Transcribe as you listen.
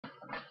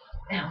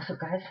Yeah, what's up,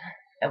 guys?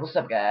 Hey, what's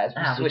up, guys?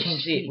 We switched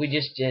changed seat. seats. We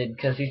just did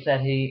because he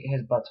said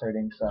his butt's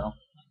hurting. So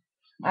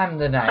I'm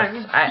the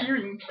I'm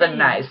the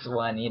nice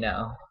one, you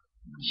know.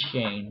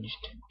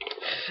 Changed.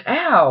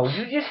 Ow!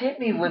 You just hit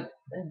me with a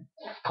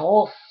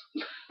skull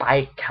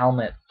spike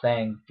helmet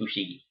thing.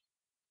 Fushigi.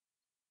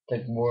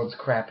 The world's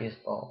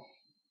crappiest ball.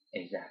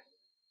 Exactly.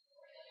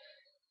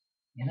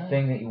 You know,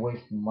 thing that you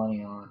waste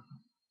money on.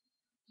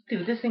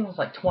 Dude, this thing was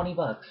like $20.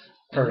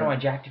 For... You know, I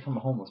jacked it from a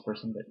homeless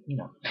person, but you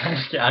know,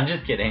 I'm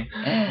just kidding.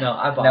 No,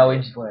 I bought no,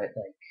 it, but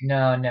like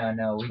no.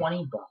 $20.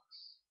 $20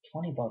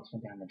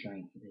 went down the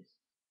drain for this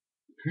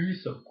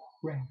piece of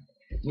crap.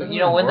 You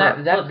know, when that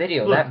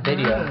video that we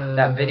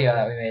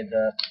made,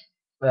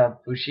 the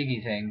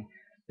Fushigi thing,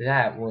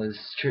 that was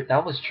true.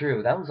 That was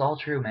true. That was all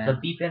true, man. The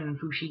beeping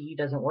Fushigi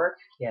doesn't work.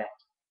 Yeah.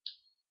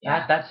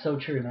 That's so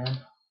true,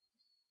 man.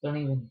 Don't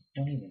even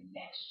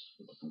mess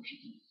with the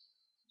Fushigi.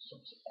 So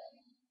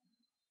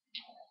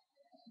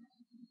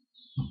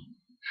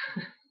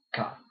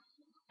God.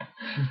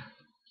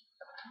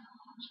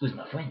 Excuse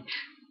my French.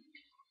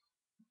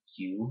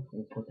 You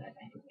will put that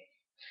knife away.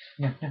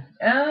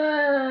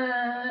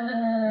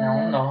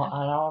 No,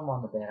 I'm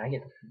on the bed. I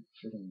get the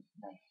freaking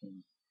knife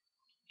thing.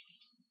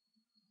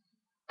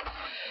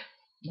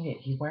 Look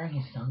at, he's wearing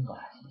his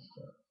sunglasses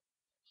still.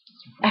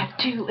 At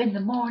 2 in the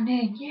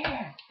morning,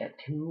 yeah. At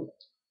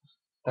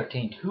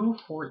 2:14.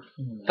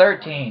 2:14.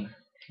 13.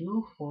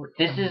 2:14.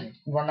 This is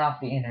run off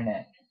the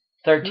internet.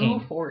 13.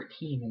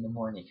 2:14 in the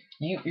morning.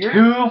 You're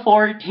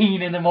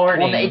 2:14 in the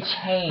morning. Well, it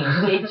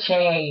changed. It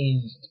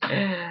changed.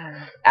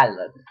 I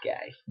love this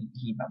guy.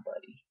 He's my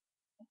buddy.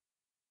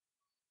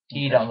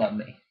 He don't love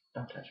me.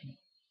 Don't touch me.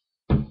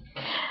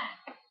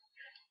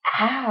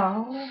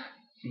 Ow.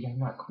 See, I'm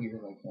not queer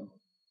like him.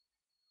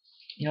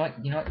 You know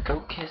what?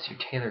 Go kiss your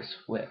Taylor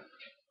Swift.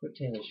 Put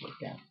Taylor Swift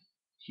down.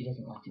 She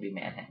doesn't like to be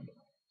manhandled.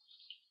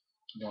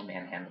 No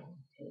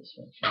manhandling Taylor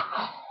Swift. Come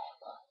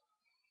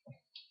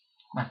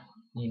on.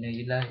 You know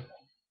you love it.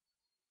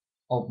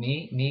 Oh,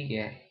 me,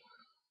 yeah.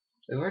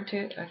 Where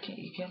Taylor?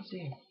 You can't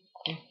see.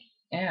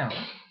 Ow.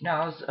 No,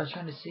 I was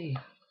trying to see.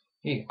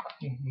 Here,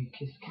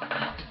 kiss.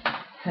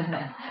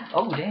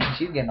 Oh, damn,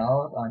 she's getting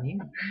all up on you.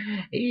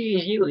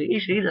 She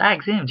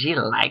likes him. She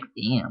likes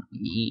him.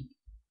 Yeah.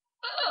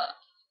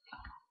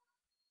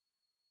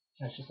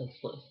 I just like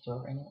slit his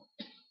throat right now.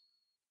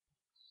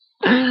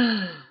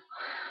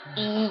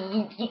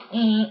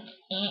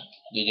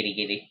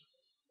 Giggity.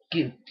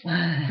 Goo.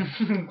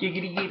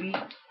 Giggity.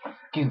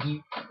 Goo.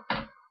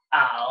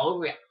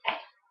 Alright.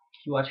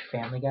 If you watch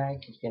Family Guy,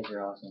 you guys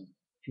are awesome.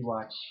 If you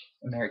watch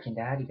American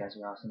Dad, you guys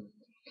are awesome.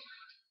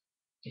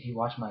 If you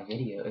watch our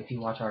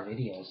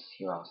videos,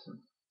 you're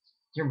awesome.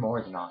 You're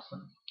more than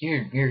awesome.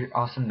 You're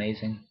awesome,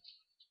 amazing.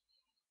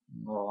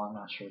 Well, I'm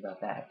not sure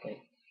about that, but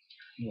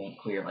you ain't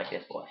queer like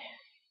this boy.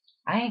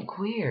 I ain't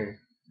queer.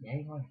 Yeah,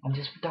 you are. I'm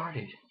just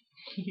retarded.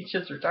 He's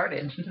just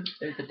retarded.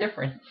 There's a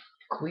difference.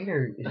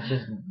 Queer is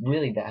just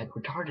really bad.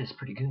 Retarded is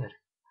pretty good.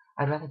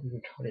 I'd rather be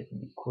retarded than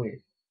be queer.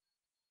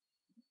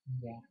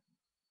 Yeah.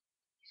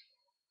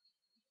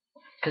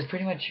 Because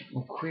pretty much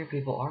queer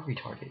people are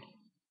retarded.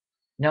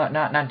 No,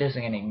 not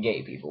dissing any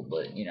gay people,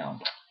 but you know.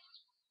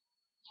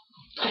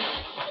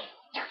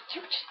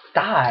 You just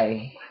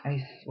die.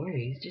 I swear,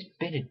 he's just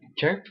been a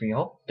jerk for me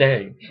all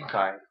day.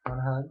 Okay. Want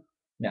a hug?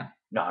 No.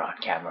 Not on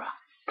camera.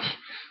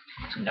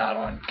 Not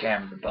on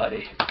camera,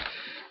 buddy.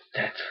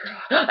 That's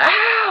right.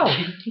 Ow!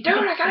 Dude,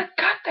 I got a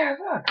cut there.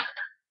 Look.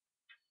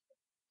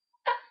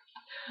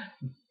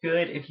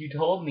 Good. If you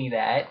told me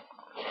that,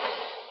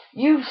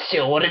 you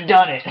still would have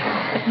done it.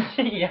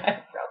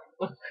 Yeah,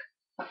 probably.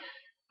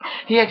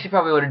 He actually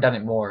probably would have done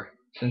it more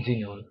since he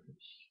knew it.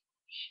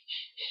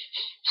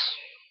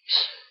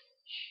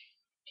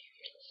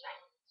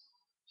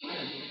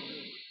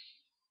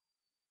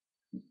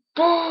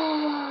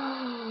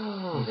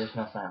 There's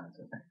no silence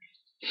in there.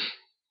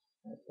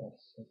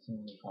 That's the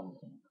only common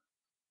thing.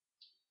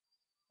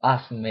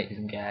 Awesome,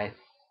 amazing guy.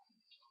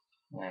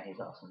 Yeah, he's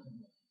awesome.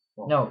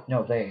 Well,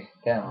 no, they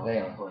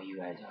are. Well, you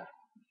guys are.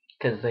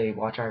 Because they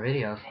watch our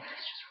videos. And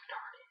he's just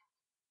retarded.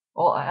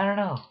 Well, I don't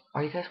know.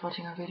 Are you guys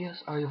watching our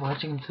videos? Are you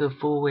watching them to the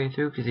full way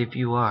through? Because if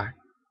you are,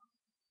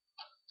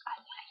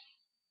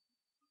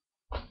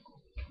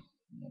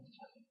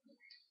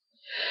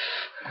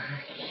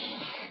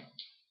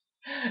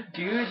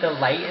 Dude, the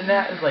light in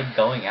that is like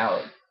going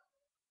out.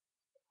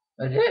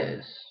 it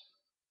is.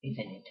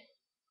 Isn't it?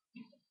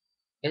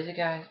 Is it,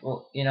 guys?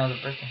 Well, you know, the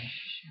first time.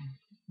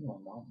 My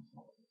mom's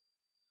not.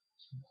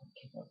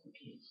 Keep up with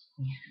kids.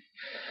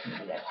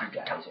 That you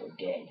guys are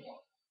dead.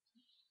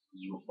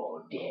 You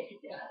are dead.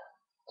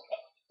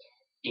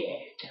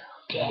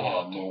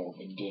 Dead. More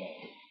than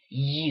dead.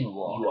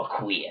 You are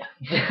queer.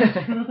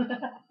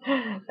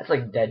 That's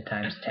like dead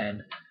times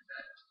 10.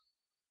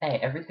 Hey,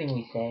 everything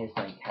we say is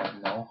like have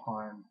no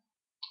harm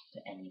to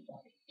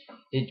anybody.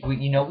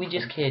 We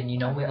just kid. We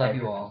love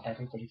you all.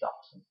 Everybody's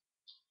awesome.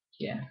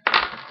 Yeah.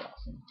 It's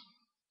awesome.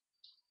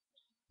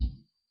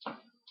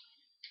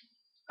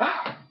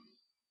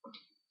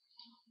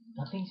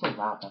 Not being so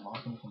loud. I'm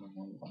often going to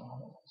know you.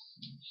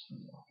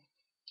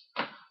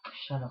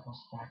 shut up, I'll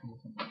stack them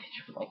in the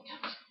picture like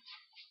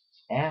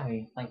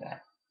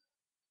that.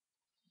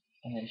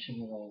 And it should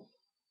be like,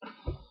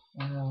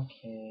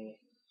 okay.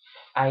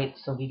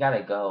 So we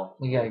gotta go.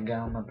 We gotta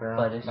go, my bro.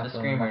 But it's the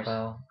Screamers.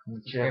 The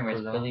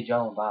Screamers, Billy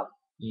Joe and Bob.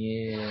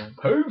 Yeah.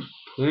 Peace.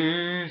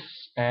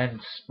 Please.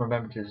 And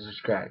remember to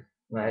subscribe.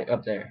 Right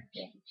up there.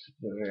 Yeah.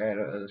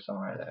 Right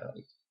somewhere there.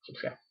 Like,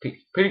 subscribe.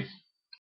 Peace. Peace.